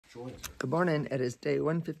Good morning. It is day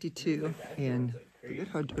 152, and look at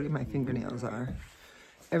how dirty my fingernails are.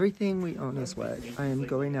 Everything we own is wet. I am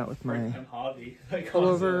going out with my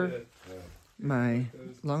pullover, my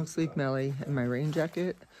long sleeve melly, and my rain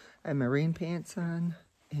jacket. I have my rain pants on,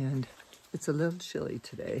 and it's a little chilly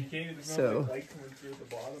today. So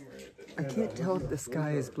I can't tell if the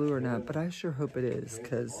sky is blue or not, but I sure hope it is,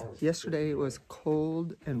 because yesterday it was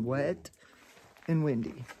cold and wet and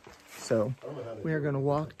windy. So we are going to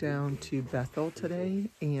walk down to Bethel today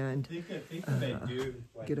and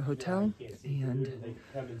get a hotel and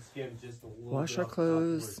wash our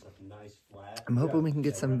clothes. I'm hoping we can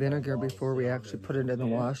get some vinegar before we actually put it in the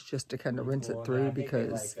wash, just to kind of rinse it through,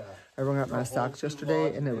 because I wrung out my socks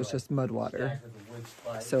yesterday and it was just mud water.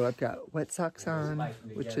 So I've got wet socks on,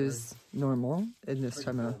 which is normal in this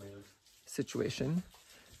time of situation.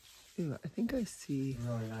 Ooh, I think I see,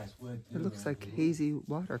 it looks like hazy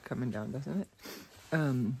water coming down, doesn't it?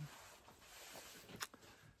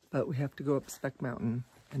 But we have to go up Speck Mountain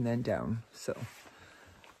and then down. So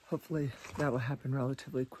hopefully that will happen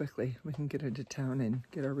relatively quickly. We can get into town and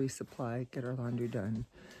get our resupply, get our laundry done,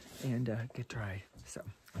 and get dry. So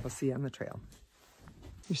we'll see you on the trail.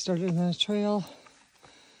 We started on the trail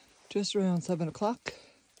just around 7 o'clock.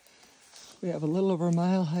 We have a little over a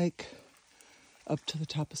mile hike up to the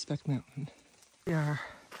top of Speck Mountain. We are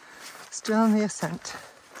still on the ascent.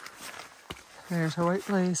 There's a white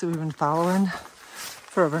blaze that we've been following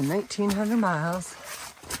for over 1,900 miles.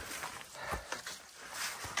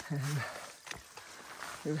 And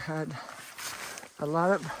we've had a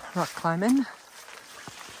lot of rock climbing,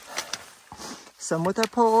 some with our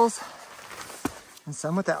poles and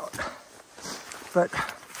some without, but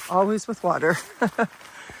always with water,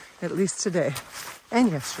 at least today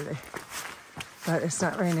and yesterday. But it's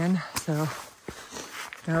not raining, so I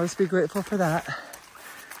can always be grateful for that.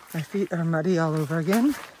 My feet are muddy all over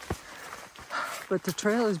again, but the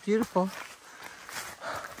trail is beautiful.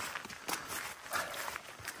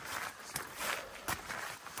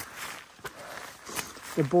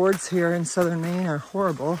 The boards here in southern Maine are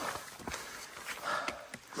horrible.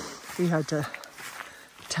 We had to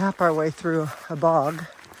tap our way through a bog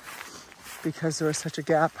because there was such a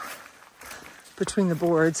gap between the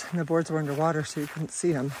boards, and the boards were underwater, so you couldn't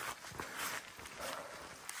see them.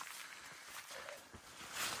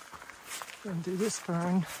 We're gonna do this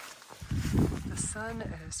burn. The sun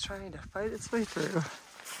is trying to fight its way through.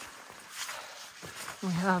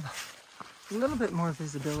 We have a little bit more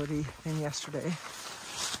visibility than yesterday.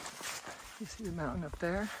 You see the mountain up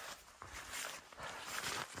there?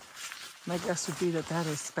 My guess would be that that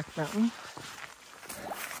is Speck Mountain.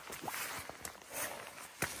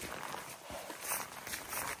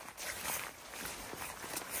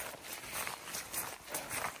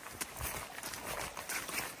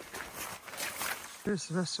 Here's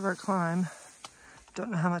the rest of our climb.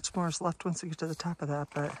 Don't know how much more is left once we get to the top of that,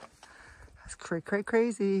 but that's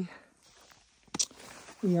crazy.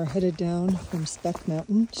 We are headed down from Speck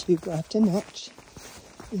Mountain to Grafton Notch,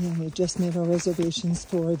 and we just made our reservations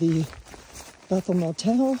for the Bethel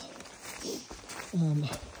Motel. It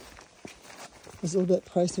was a little bit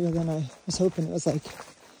pricier than I was hoping. It was like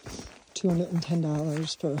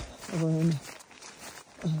 $210 for a room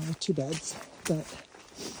with 2 beds, but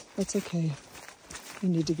that's okay. We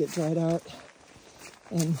need to get dried out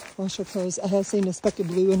and wash our clothes. I have seen a speck of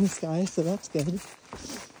blue in the sky, so that's good.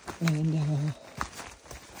 And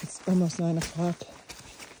it's almost 9 o'clock,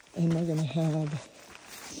 and we're gonna have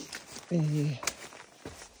a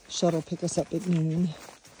shuttle pick us up at noon.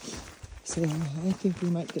 So I think we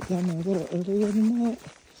might get down there a little earlier than that,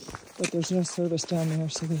 but there's no service down there,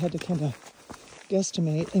 so we had to kind of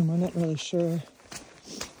guesstimate, and we're not really sure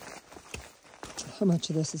how much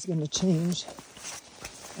of this is going to change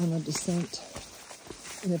on the descent,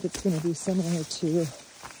 and if it's going to be similar to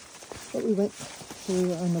what we went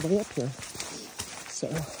through on the way up here. So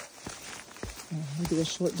it'll be a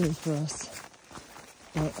short day for us,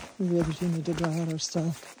 but we really do need to dry out our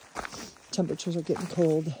stuff. Temperatures are getting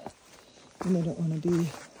cold, and we don't want to be,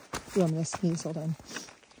 I'm going to sneeze, hold on.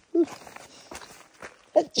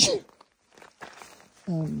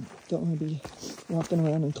 Don't want to be walking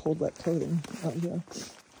around in cold, wet clothing out here.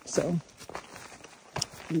 So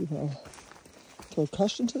we will throw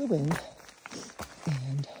caution to the wind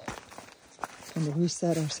and kind of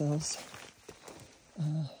reset ourselves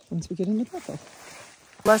once we get into Bethel.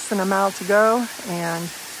 Less than a mile to go, and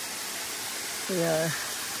we are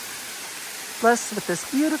blessed with this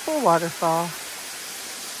beautiful waterfall.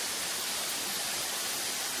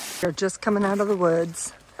 We're just coming out of the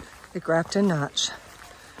woods at Grafton Notch,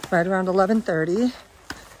 right around 11:30,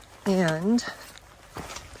 and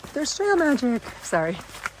there's trail magic. Sorry,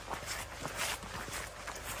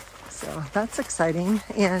 So that's exciting.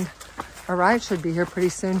 And our ride should be here pretty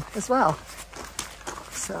soon as well.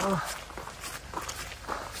 So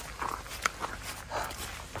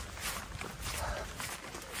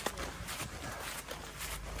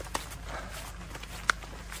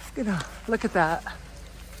look at that.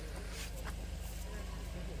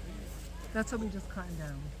 That's what we just climbed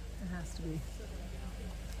down. It has to be.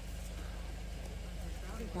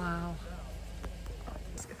 Wow.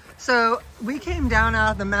 So we came down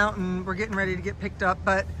out of the mountain. We're getting ready to get picked up,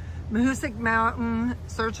 but Mahoosuc Mountain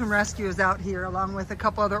Search and Rescue is out here along with a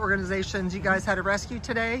couple other organizations. You guys had a rescue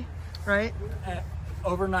today, right?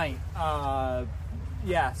 Overnight.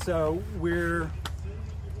 Yeah, so we're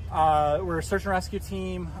a search and rescue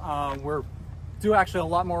team. We're do actually a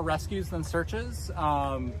lot more rescues than searches.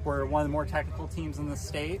 We're one of the more technical teams in the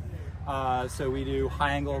state. So we do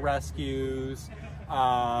high angle rescues,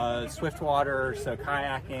 swift water, so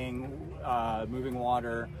kayaking, moving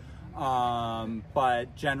water,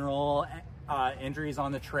 but general injuries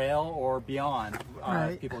on the trail or beyond.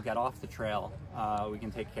 If people get off the trail, we can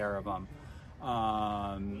take care of them.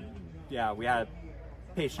 Yeah, we had a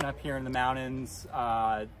patient up here in the mountains.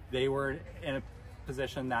 They were in a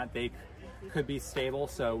position that they could be stable,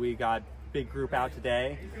 so we got big group out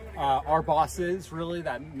today. Our bosses really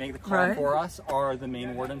that make the call for us are the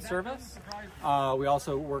Maine Warden Service. We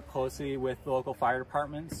also work closely with the local fire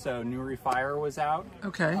departments, so Newry Fire was out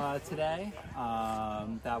today.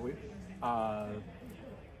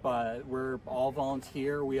 But we're all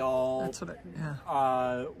volunteer. We all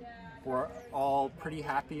we're all pretty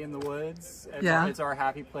happy in the woods. It's our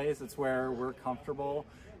happy place. It's where we're comfortable.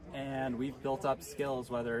 And we've built up skills,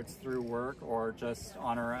 whether it's through work or just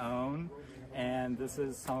on our own. And this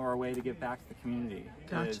is some of our way to give back to the community,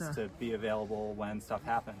 is to be available when stuff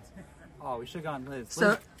happens. Oh, we should have gone Liz.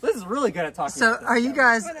 So, Liz is really good at talking about this are you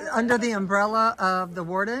guys under the umbrella of the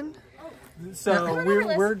warden? So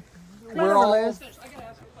we're all...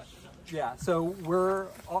 Yeah, so we're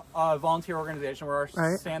a volunteer organization. We're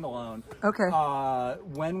standalone. Okay.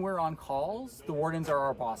 When we're on calls, the wardens are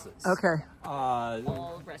our bosses. Okay.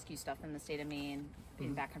 All rescue stuff in the state of Maine,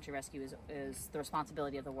 in backcountry rescue, is the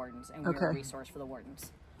responsibility of the wardens, and we're a resource for the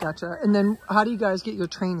wardens. Gotcha. And then how do you guys get your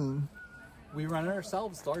training? We run it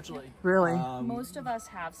ourselves, largely. Really? Most of us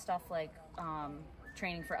have stuff like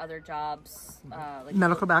training for other jobs, like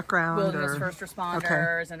medical background, wilderness first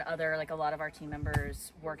responders, and other, like a lot of our team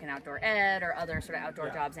members work in outdoor ed or other sort of outdoor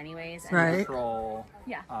jobs anyways. And Control.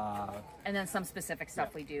 And then some specific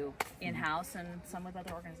stuff we do in-house and some with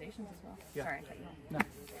other organizations as well. Sorry, I cut you off.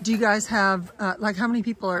 Do you guys have, like how many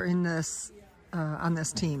people are in this, on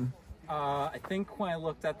this team? I think when I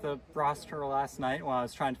looked at the roster last night when I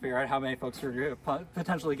was trying to figure out how many folks we're going to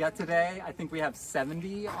potentially get today, I think we have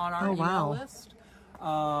 70 on our email list.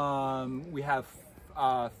 We have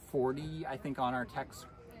 40, I think, on our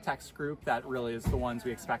text group. That really is the ones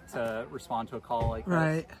we expect to respond to a call like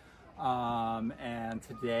this. And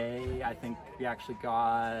today, I think we actually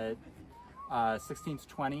got 16 to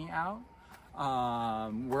 20 out.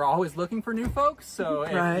 We're always looking for new folks, so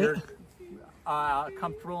if you're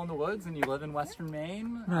comfortable in the woods and you live in Western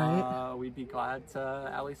Maine, we'd be glad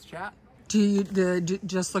to at least chat. Do you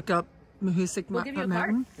just look up Mahoosuc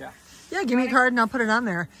Mountain? Yeah, give me a card and I'll put it on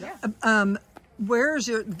there. Where's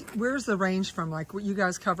the range from? Like, what you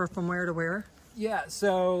guys cover from where to where? Yeah,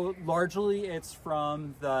 so largely it's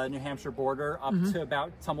from the New Hampshire border up to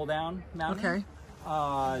about Tumbledown Mountain.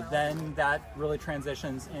 Then that really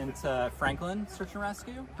transitions into Franklin Search and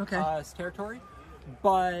Rescue territory.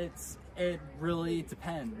 But it really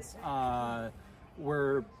depends.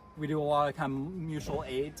 We do a lot of kind of mutual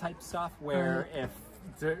aid type stuff where if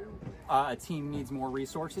a team needs more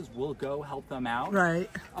resources, we'll go help them out.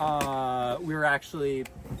 We were actually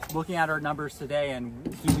looking at our numbers today, and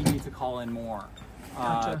do we need to call in more?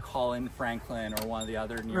 Call in Franklin or one of the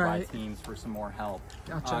other nearby teams for some more help.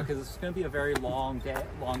 Because it's going to be a very long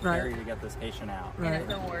ferry to get this patient out. And if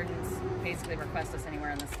the wardens basically request us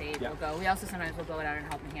anywhere in the state, we'll go. We also sometimes will go out and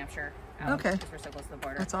help New Hampshire because we're so close to the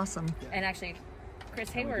border. That's awesome. And actually, Chris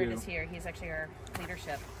Hayward is here. He's actually our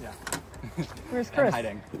leadership. Where's Chris?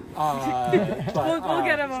 Hiding. We'll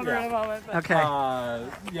get him over in a moment.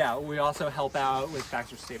 But. We also help out with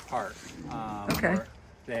Baxter State Park.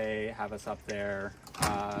 They have us up there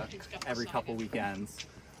every couple weekends.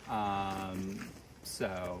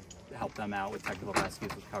 So help them out with technical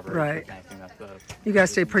rescues with coverage. Anything that you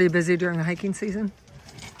guys stay pretty busy during the hiking season?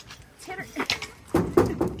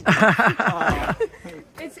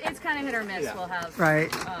 It's kind of hit or miss. We'll have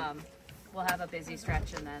we'll have a busy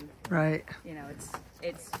stretch, and then you know,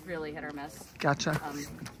 it's really hit or miss. Gotcha.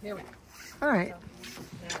 All right.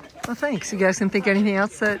 Well, thanks. You guys can think anything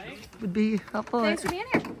else that would be helpful. Thanks for being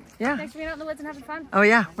here. Yeah. Thanks for being out in the woods and having fun. Oh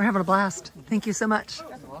yeah, we're having a blast. Thank you so much.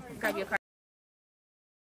 Grab you a card.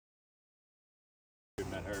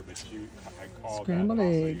 Scrambled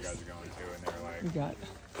eggs. We got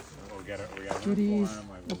goodies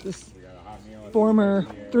with this former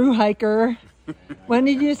thru hiker. When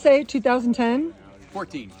did you say? 2010?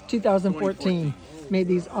 2014. Made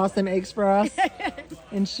these awesome eggs for us.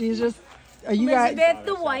 And she's just, are you guys? Elizabeth,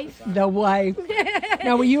 the wife. The wife.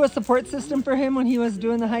 Now, were you a support system for him when he was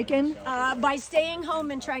doing the hiking? By staying home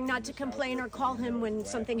and trying not to complain or call him when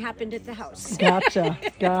something happened at the house. Gotcha.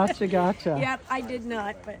 Gotcha. Yep, I did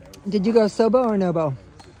not. But Did you go Sobo or Nobo?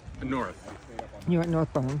 North. You went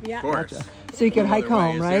northbound. yeah. Of course. Gotcha. So you could hike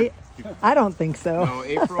home, right? I don't think so. No,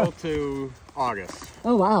 April to August.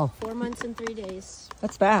 Oh, wow. 4 months and 3 days.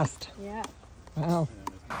 That's fast. Yeah. Wow.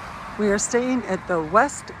 We are staying at the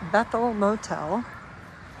West Bethel Motel,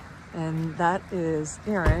 and that is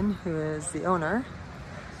Aaron, who is the owner.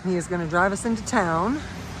 He is going to drive us into town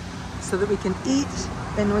so that we can eat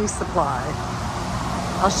and resupply.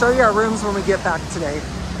 I'll show you our rooms when we get back today.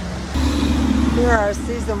 Here are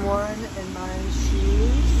season 1 and my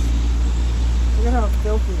shoes. Look at how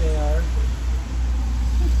filthy they are.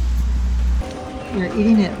 We're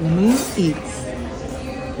eating at Lemoo's Eats.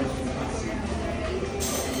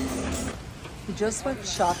 We just went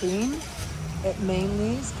shopping at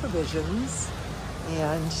Mainly's Provisions,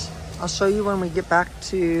 and I'll show you when we get back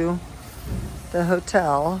to the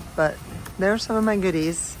hotel, but there's some of my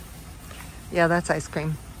goodies. Yeah, that's ice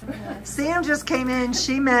cream. Sam just came in.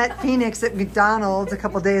 She met Phoenix at McDonald's a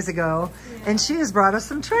couple days ago, and she has brought us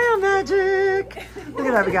some trail magic. Look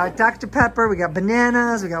at that. We got Dr. Pepper, we got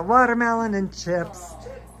bananas, we got watermelon and chips.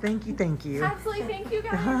 Thank you, thank you. Absolutely, thank you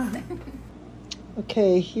guys.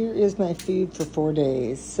 Okay, here is my food for 4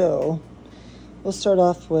 days. So we'll start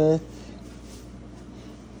off with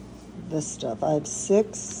this stuff. I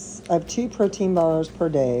have 2 protein bars per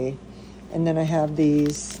day, and then I have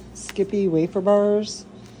these Skippy wafer bars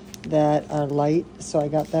that are light, so I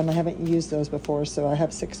got them. I haven't used those before, so I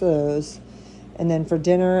have 6 of those. And then for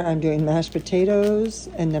dinner, I'm doing mashed potatoes,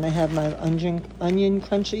 and then I have my onion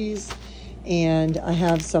crunchies, and I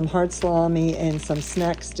have some hard salami and some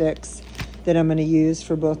snack sticks that I'm going to use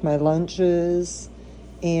for both my lunches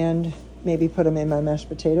and maybe put them in my mashed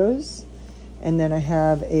potatoes. And then I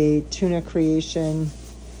have a tuna creation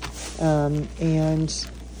and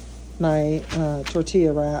my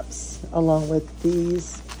tortilla wraps along with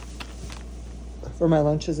these for my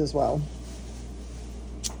lunches as well.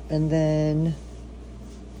 And then,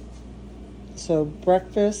 so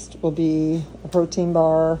breakfast will be a protein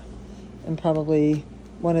bar and probably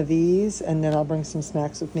one of these, and then I'll bring some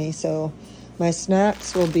snacks with me. So my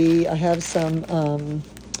snacks will be, I have some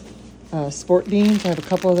sport beans. I have a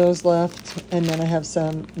couple of those left, and then I have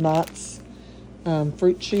some Mott's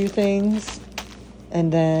fruit chew things,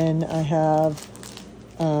 and then I have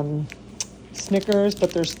Snickers,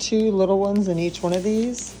 but there's 2 little ones in each one of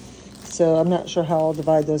these, so I'm not sure how I'll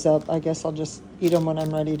divide those up. I guess I'll just eat them when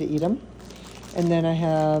I'm ready to eat them. And then I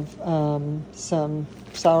have some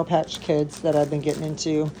Sour Patch Kids that I've been getting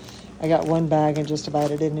into. I got 1 bag and just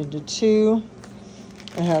divided it into 2.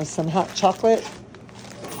 I have some hot chocolate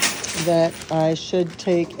that I should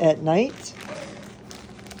take at night.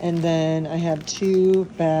 And then I have 2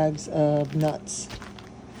 bags of nuts.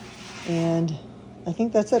 And I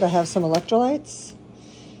think that's it. I have some electrolytes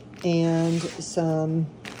and some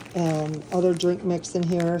other drink mix in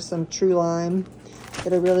here, some True Lime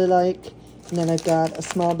that I really like. And then I've got a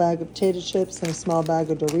small bag of potato chips and a small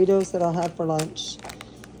bag of Doritos that I'll have for lunch.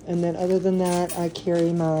 And then other than that, I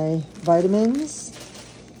carry my vitamins.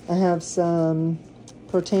 I have some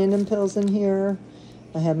Protandim pills in here.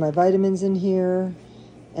 I have my vitamins in here.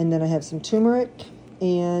 And then I have some turmeric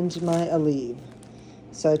and my Aleve.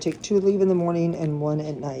 So I take 2 Aleve in the morning and 1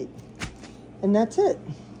 at night. And that's it.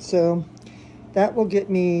 So that will get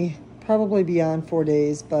me probably beyond 4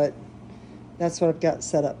 days, but that's what I've got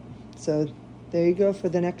set up. So there you go for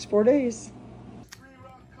the next 4 days.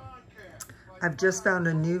 I've just found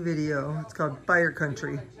a new video. It's called Fire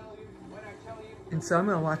Country. And so I'm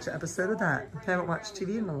going to watch an episode of that. I haven't watched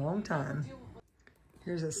TV in a long time.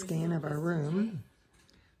 Here's a scan of our room.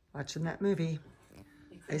 Watching that movie.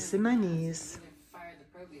 Ice in my knees.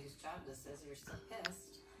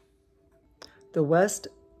 The West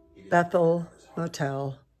Bethel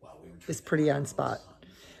Motel is pretty on spot.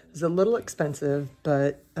 It's a little expensive,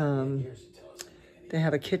 but they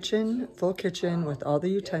have a kitchen, full kitchen with all the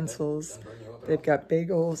utensils. They've got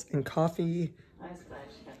bagels and coffee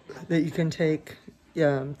that you can take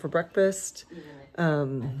for breakfast,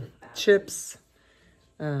 chips.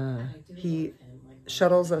 He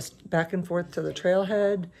shuttles us back and forth to the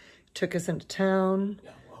trailhead, took us into town,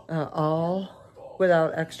 all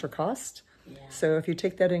without extra cost. So if you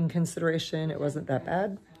take that in consideration, it wasn't that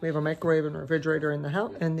bad. We have a microwave and refrigerator in the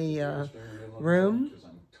house, in the room,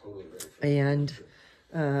 and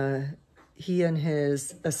he and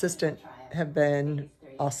his assistant have been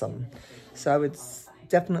awesome. So I would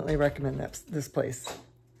definitely recommend this place.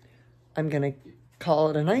 I'm gonna call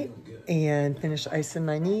it a night and finish icing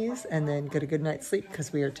my knees and then get a good night's sleep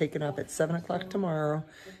because we are taking off at 7 o'clock tomorrow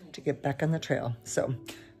to get back on the trail. So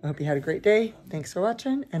I hope you had a great day. Thanks for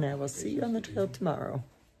watching, and I will see you on the trail tomorrow.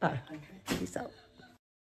 Bye. Peace out.